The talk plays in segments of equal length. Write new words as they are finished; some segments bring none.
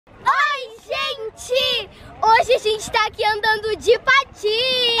gente! Hoje a gente tá aqui andando de patins!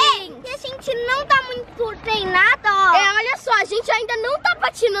 E a gente não tá muito treinada, ó. Olha só, a gente ainda não tá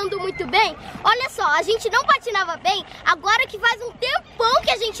patinando muito bem. Olha só, a gente não patinava bem. Agora que faz um tempão que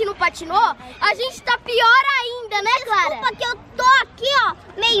a gente não patinou, a gente tá pior ainda, né, Clara? Desculpa que eu tô aqui, ó,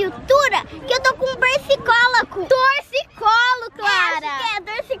 meio dura, que eu tô com um torcicólogo. Torcicolo, Clara! Acho que é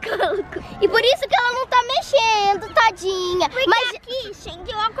torcicólogo. E por isso que ela não tá mexendo, tadinha. Porque mas aqui,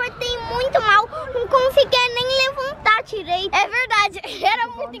 gente, eu acordei muito mal, não conseguia nem levantar direito. É verdade, era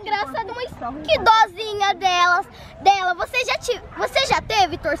muito engraçado, mas que dozinha dela. Você já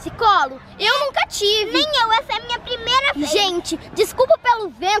teve torcicolo? Eu nunca tive. Nem eu, essa é a minha primeira vez. Gente, desculpa pelo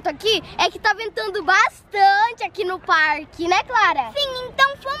vento aqui, é que tá ventando bastante aqui no parque, né, Clara? Sim,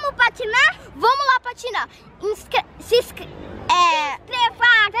 então vamos patinar? Vamos lá patinar.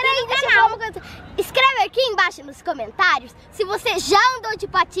 Escreve aqui embaixo nos comentários se você já andou de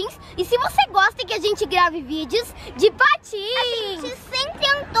patins e se você gosta que a gente grave vídeos de patins. A gente sempre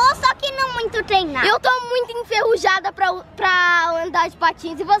andou, só que não muito treinado. Eu tô muito enferrujada pra andar de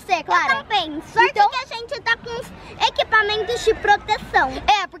patins. E você, Clara? Eu também. Sorte então, que a gente tá com os equipamentos de proteção.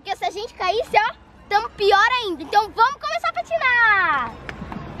 Porque se a gente caísse, ó, tamo pior ainda. Então vamos começar a patinar.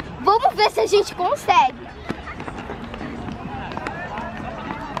 Vamos ver se a gente consegue.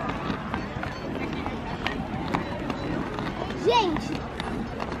 Gente,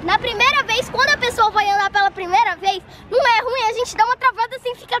 na primeira vez, quando a pessoa vai andar pela primeira vez, não é ruim, a gente dá uma travada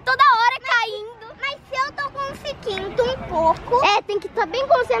assim, fica toda hora caindo. Mas se eu tô conseguindo um pouco... tem que estar bem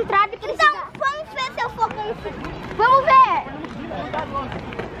concentrado e precisar. Então, vamos ver se eu for conseguir. Vamos ver.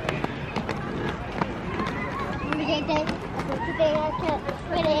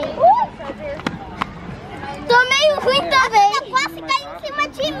 Tô meio ruim também. Você quase cai em cima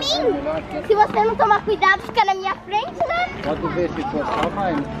de mim. Se você não tomar cuidado, fica na minha frente, né? Pode ver se for só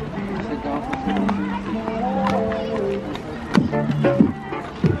vai.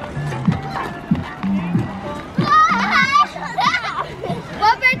 Vou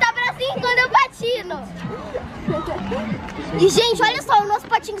apertar pra cima quando eu patino. E, gente, olha só, o nosso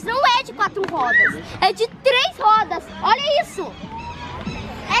patins não é de 4 rodas, é de 3 rodas. Olha isso.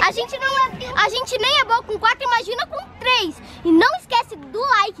 A gente nem é bom com 4, imagina com 3. E não esquece do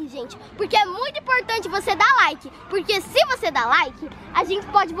like, gente, porque é muito importante você dar like. Porque se você dar like, a gente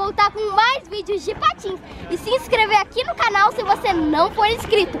pode voltar com mais vídeos de patins. E se inscrever aqui no canal se você não for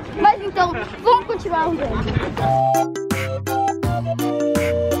inscrito. Mas então, vamos continuar andando.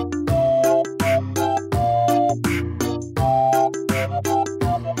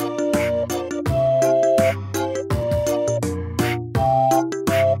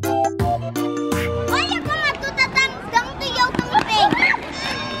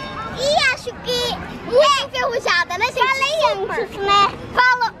 Enferrujada, né, gente? Falei antes, né?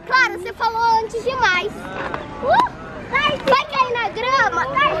 Claro, você falou antes demais. Vai cair na grama?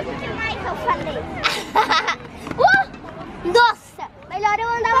 Tarde demais, eu falei. Nossa, melhor eu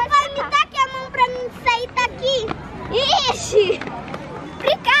andar mais pra cá. Me dá aqui a mão pra mim sair daqui. Ixi,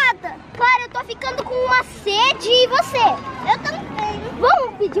 obrigada. Claro, eu tô ficando com uma sede. E você? Eu também.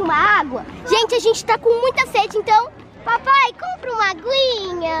 Vamos pedir uma água? Gente, a gente tá com muita sede, então... Papai, compra uma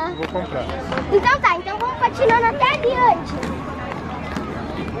aguinha. Vou comprar. Então tá, então vamos patinando até adiante.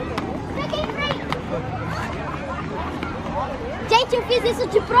 Peguei freio. Gente, eu fiz isso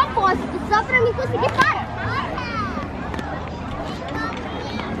de propósito, só pra mim conseguir parar.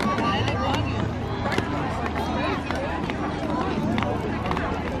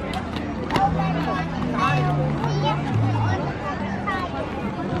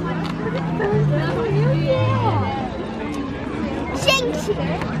 Gente,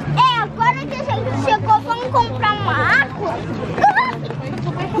 agora que a gente chegou, vamos comprar uma água?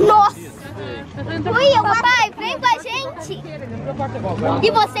 Nossa! Papai, vem com a gente!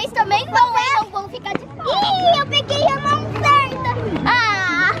 E vocês também vão, não vão ficar de fora. Ih, eu peguei a mão certa!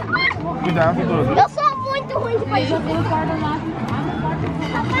 Cuidado, Dudu. Eu sou muito ruim de patinar.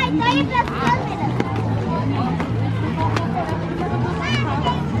 Papai, olha pra câmera!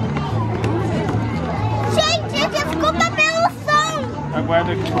 Gente, desculpa pelo som!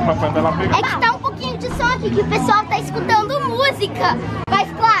 Aguarda aqui pro papai dela pegar. É que tá um pouquinho de som aqui, que o pessoal tá escutando música. Mas,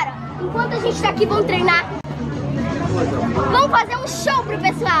 Clara, enquanto a gente tá aqui, vamos treinar. Vamos fazer um show pro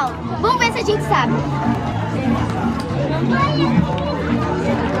pessoal. Vamos ver se a gente sabe.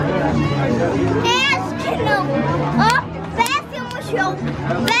 Acho que não. Péssimo show.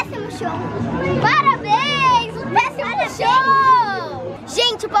 Péssimo show. Parabéns! Um péssimo show!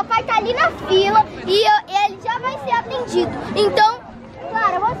 Gente, o papai tá ali na fila e ele já vai ser atendido. Então,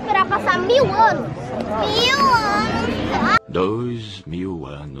 Clara, vamos esperar passar 1000 anos. 1000 anos? 2000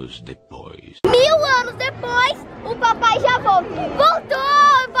 anos depois. 1000 anos depois, o papai já voltou.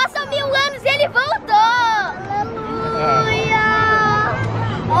 Voltou! Passou 1000 anos e ele voltou! Aleluia!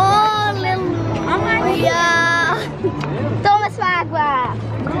 Aleluia! Toma sua água!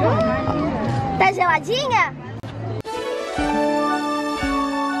 Tá geladinha?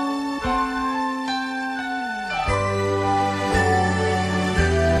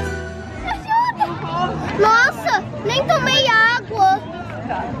 Nossa, nem tomei água.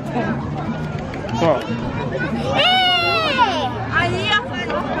 Aí, agora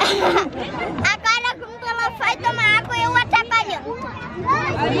quando ela vai tomar água, eu atrapalhando.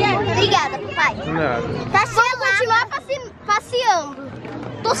 Obrigada, papai. Nada. Tá só continuar passeando.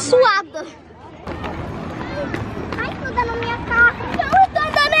 Tô suada. Ai, tô dando minha cara. Eu tô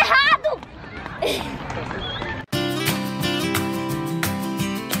andando errado.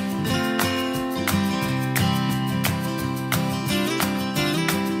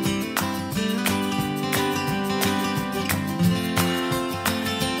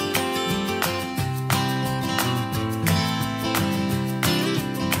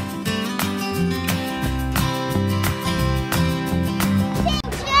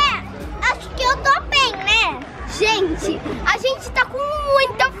 Gente, a gente tá com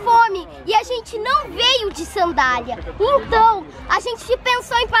muita fome e a gente não veio de sandália. Então, a gente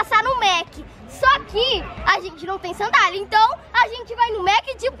pensou em passar no Mac. Só que a gente não tem sandália, então a gente vai no Mac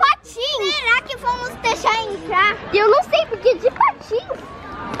de patins. Será que vamos deixar entrar? Eu não sei, porque de patins.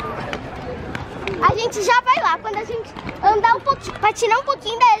 A gente já vai lá. Quando a gente andar um pouquinho, patinar um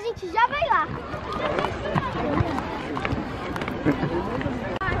pouquinho, daí a gente já vai lá.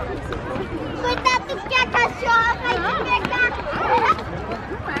 Cuidado que a cachorra vai te pegar.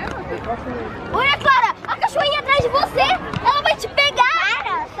 Olha, Clara, a cachorrinha atrás de você. Ela vai te pegar.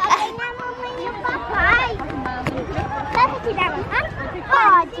 Para, só tem a mamãe e o papai. Pode tirar uma foto?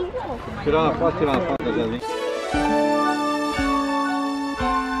 Pode. Posso tirar uma foto, Jazinho?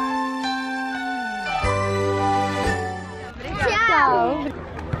 Tchau.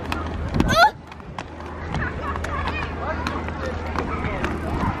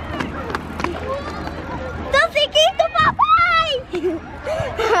 Tô seguindo o papai.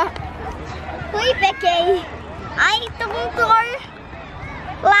 Fui, peguei. Ai, tô com dor.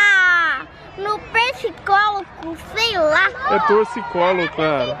 Lá no psicólogo, sei lá. É torcicolo,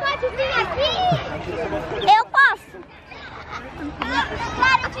 cara. Pode vir aqui? Eu posso.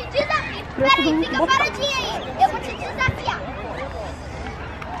 Clara, eu te desafio. Peraí, fica paradinha aí. Eu vou te desafiar.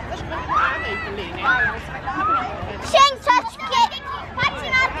 Gente, acho que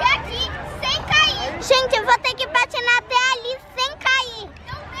patinar até aqui sem cair. Gente, eu vou ter que patinar até ali sem cair.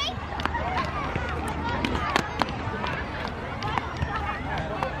 Então vem.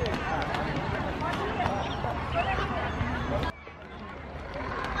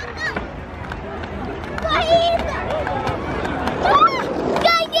 Corrida!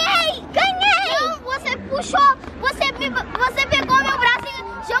 Ganhei! Ganhei! Não, você puxou, você pegou meu braço e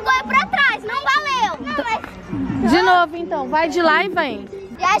jogou eu pra trás, não valeu! Não, mas... De novo, então. Vai de lá e vem.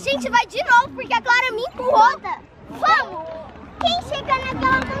 E a gente vai de novo, porque a Clara me empurrou. Vamos! Quem chega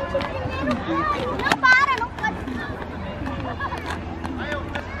naquela ponte primeiro vai. Não para, não pode.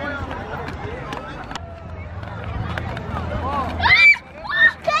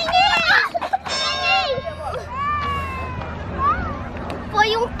 Ganhei! Foi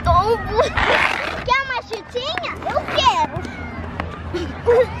um tombo. Quer uma chutinha? Eu quero.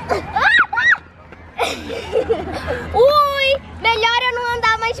 Ui, melhor eu não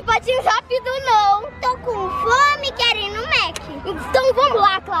andar mais de patins rápido, não. Tô com fome, quero ir no Mac. Então vamos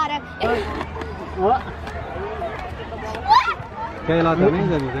lá, Clara. Quer ir lá também,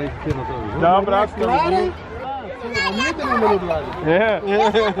 Dani? Dá um abraço, claro. Aumenta o número do lado.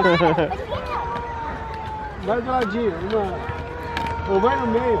 Vai do ladinho. Ou vai no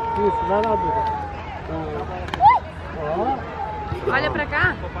meio. Isso, vai lá, Duda. Olha pra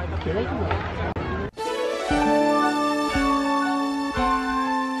cá. Eu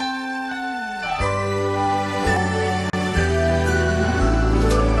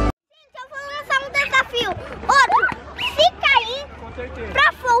vou lançar um desafio. Outro, se cair, pra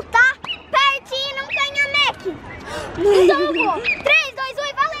voltar, partir e não ganha Mac. Então eu vou. 3, 2, 1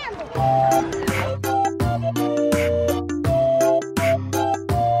 e valendo.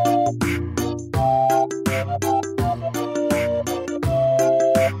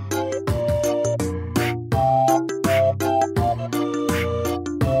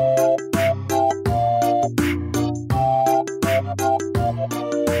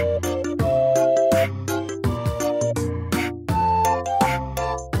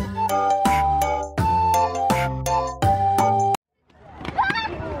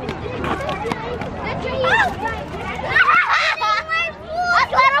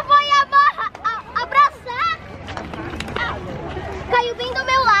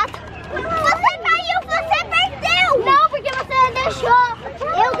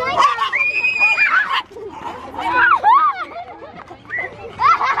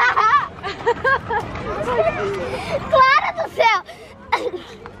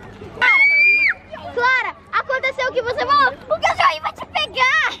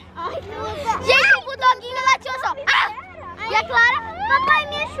 E a Clara, papai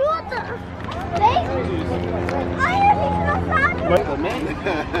me ajuda. Vem. Ai, a gente não sabe. Mas também?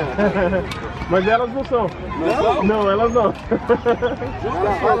 Mas elas não são. Não? Não, elas não.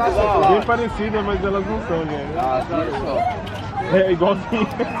 Bem parecidas, mas elas não são, gente. Ah, sim, só. É igualzinho.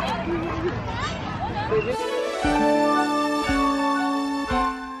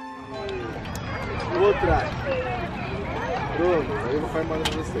 Outra. Pronto, aí eu vou ficar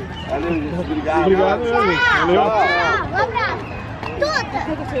mandando pra vocês. Valeu, gente. Obrigado. Obrigado, meu amigo. Valeu. Um abraço. Tuta,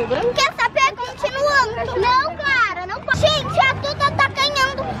 quer saber? Continuando. Não, Clara, não pode. Gente, a Tuta tá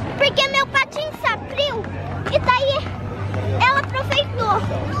ganhando porque meu patins abriu e daí ela aproveitou.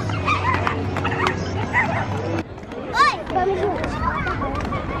 Oi, vamos juntos.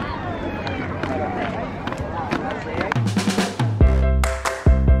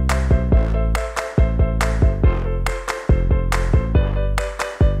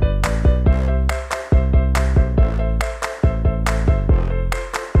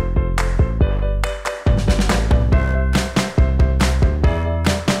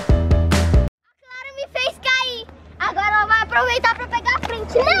 Aproveitar pra pegar a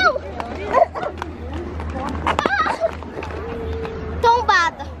frente. Não!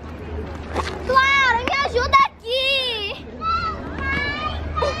 Tombada. Clara, me ajuda aqui.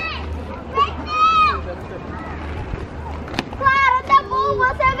 Clara, tá bom,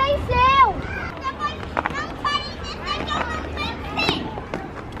 você venceu. Depois não pare de dizer que eu não venci.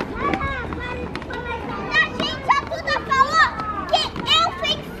 A gente, a Duda falou que eu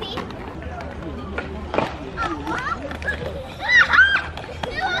venci.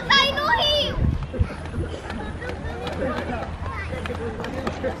 Eu vou sair no rio.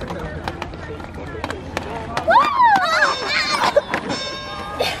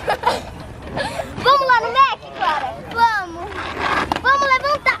 Vamos lá no Mac, Clara? Vamos. Vamos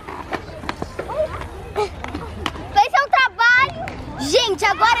levantar. Vai ser um trabalho. Gente,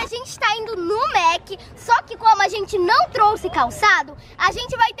 agora a gente tá indo no Mac. Só que como a gente não trouxe calçado, a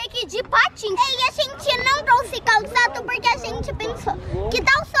gente vai ter que ir de patins. E a gente não trouxe calçado porque a gente pensou que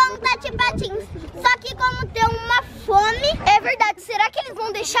tal só andar de patins. Só que como deu uma fome... É verdade, será que eles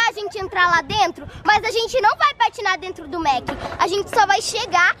vão deixar a gente entrar lá dentro? Mas a gente não vai patinar dentro do Mac. A gente só vai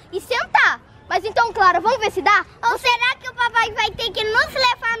chegar e sentar. Mas então, Clara, vamos ver se dá? Ou será que o papai vai ter que nos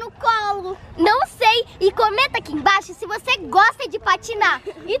levar no colo? Não sei. E comenta aqui embaixo se você gosta de patinar.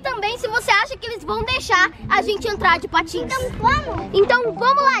 E também se você acha que eles vão deixar a gente entrar de patins. Então vamos? Então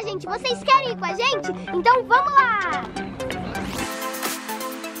vamos lá, gente. Vocês querem ir com a gente? Então vamos lá!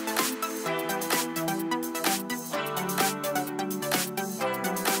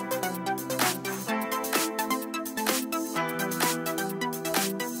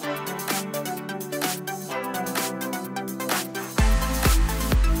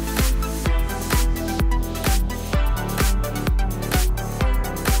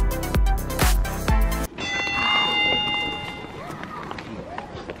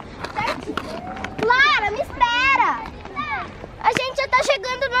 Clara, me espera! A gente já tá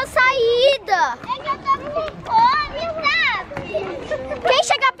chegando na saída. Eu já tô com fome, sabe? Quem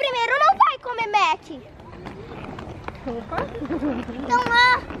chegar primeiro não vai comer Mac. Então,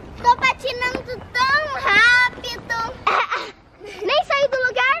 ó, tô patinando tão rápido. Nem saí do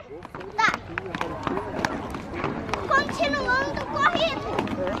lugar? Tá. Continuando correndo.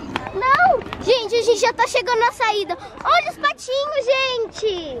 Não! Gente, a gente já tá chegando na saída. Olha os patinhos,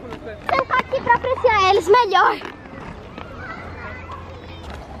 gente! Sentar aqui pra apreciar eles melhor.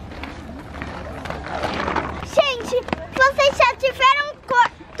 Gente, vocês já tiveram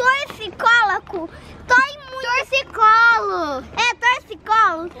torcicólogo? Dói muito. Torcicolo. É,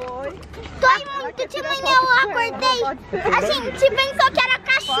 torcicolo. Dói muito. De manhã eu acordei. A gente pensou que era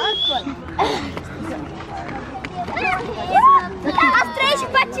cachorro. As três de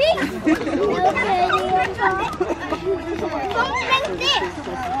patins. Vamos vencer.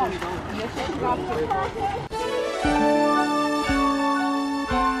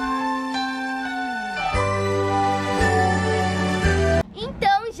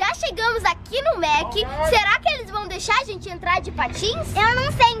 Então, já chegamos aqui no Mac. Será que eles vão deixar a gente entrar de patins? Eu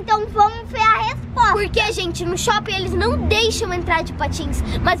não sei, então vamos ver a resposta. Porque, gente, no shopping eles não deixam entrar de patins.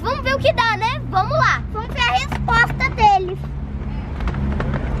 Mas vamos ver o que dá, né? Vamos lá. Vamos ver a resposta deles.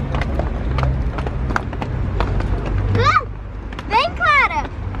 Vem, Clara.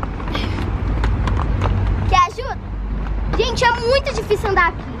 Quer ajuda? Gente, é muito difícil andar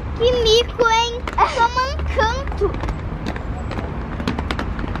aqui. Que mico, hein? É só mancanto.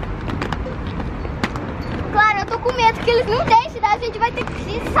 Clara, eu tô com medo que eles não deixem, daí a gente vai ter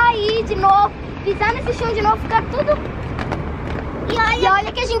que sair de novo, pisar nesse chão de novo, ficar tudo... E olha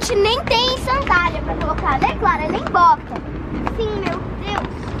é que a gente nem tem sandália pra colocar, né, Clara? Nem bota. Sim, meu Deus.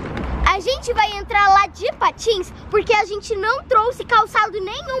 A gente vai entrar lá de patins porque a gente não trouxe calçado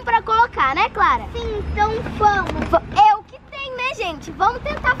nenhum pra colocar, né, Clara? Sim, então vamos. É o que tem, né, gente? Vamos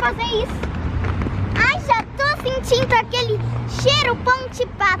tentar fazer isso. Ai, já tô sentindo aquele cheiro pão de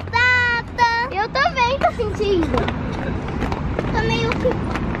batata. Eu também tô sentindo. Tô meio que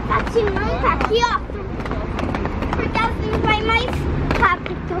patinando aqui, ó. Porque assim vai mais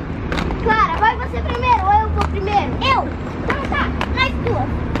rápido. Clara, vai você primeiro ou eu vou primeiro? Eu? Então tá, nós duas.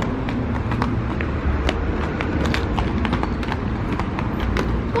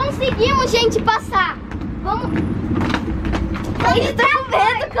 Conseguimos, gente, passar. Vamos. Eu tô com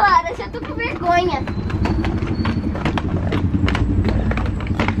medo, Clara. Já tô com vergonha.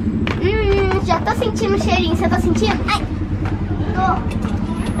 Já tô sentindo o cheirinho. Você tá sentindo? Ai, tô.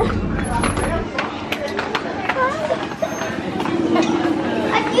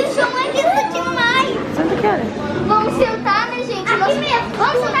 Aqui o chão é lindo demais. Senta aqui, olha. Vamos sentar, né, gente? Aqui mesmo.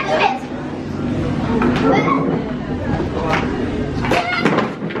 Vamos sentar aqui mesmo.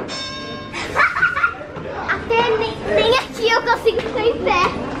 Até nem aqui eu consigo ficar em pé.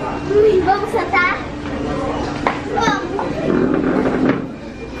 Vamos sentar? Vamos.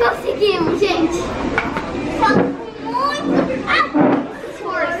 Conseguimos, gente. Só com muito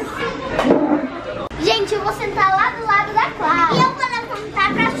Esforço. Gente, eu vou sentar lá do lado da Clara. E eu vou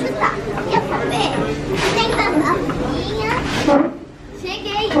levantar pra chutar. Quer saber? Tem dançazinha.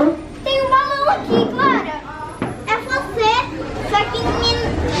 Cheguei. Tem um balão aqui, Clara. É você, só que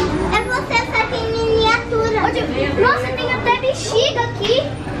é você, só que em miniatura. Nossa, tem até bexiga aqui.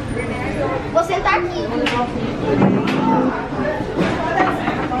 Vou sentar aqui.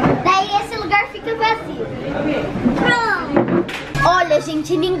 Daí esse lugar fica vazio. Pronto. Olha,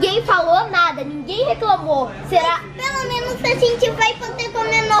 gente, ninguém falou nada, ninguém reclamou. Será? Pelo menos a gente vai poder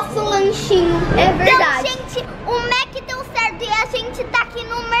comer nosso lanchinho. É verdade. Então, gente, o Mac deu certo e a gente tá aqui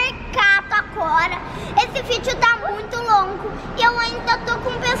no mercado agora. Esse vídeo tá muito longo e eu ainda tô com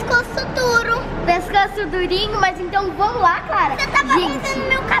o pescoço duro. Pescoço durinho, mas então vamos lá, Clara. Você tá balançando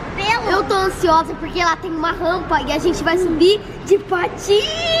meu cabelo. Eu tô ansiosa porque lá tem uma rampa e a gente vai subir de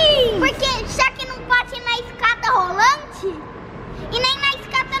patins. Porque já que não pode ir na escada rolante e nem na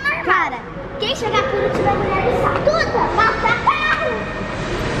escada normal. Cara, quem chegar por último é mulher de Tudo, passa carro.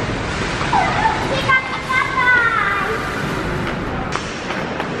 Fica pra trás.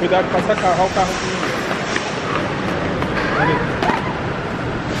 Cuidado com essa carro, olha o carro aqui.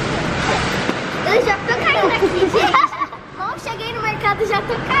 Eu já tô caindo aqui, gente. Mal cheguei no mercado e já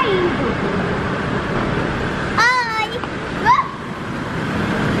tô caindo. Ai.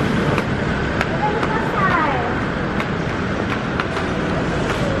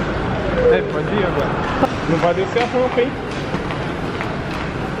 Pode ir agora. Não vai descer a rampa, hein?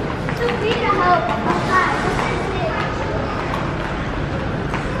 Subir a roupa, papai.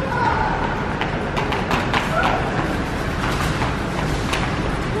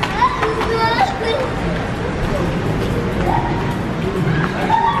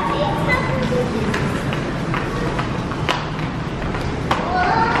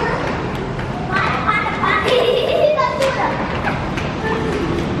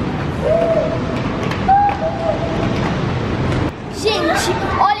 Gente,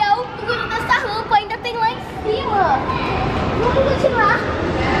 olha a altura dessa rampa, ainda tem lá em cima. Vamos continuar.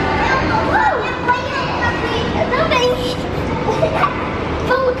 Eu também.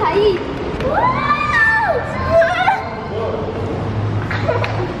 Vamos cair?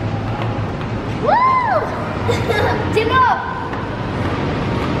 De novo.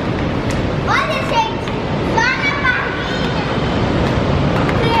 Olha, gente, só na barriga.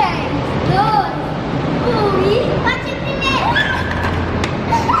 3, 2, 1 e... Pode ir primeiro.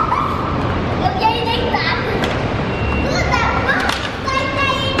 Eu quero ir deitada. Duda, vamos, sai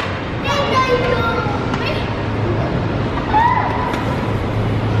daí. 3, 2, 1.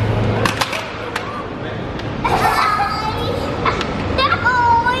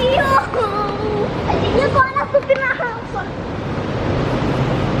 E agora subir na rampa.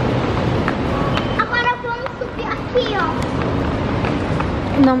 Agora vamos subir aqui, ó.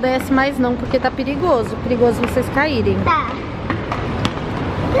 Não desce mais não, porque tá perigoso. Perigoso vocês caírem. Tá.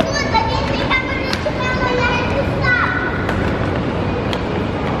 Duda,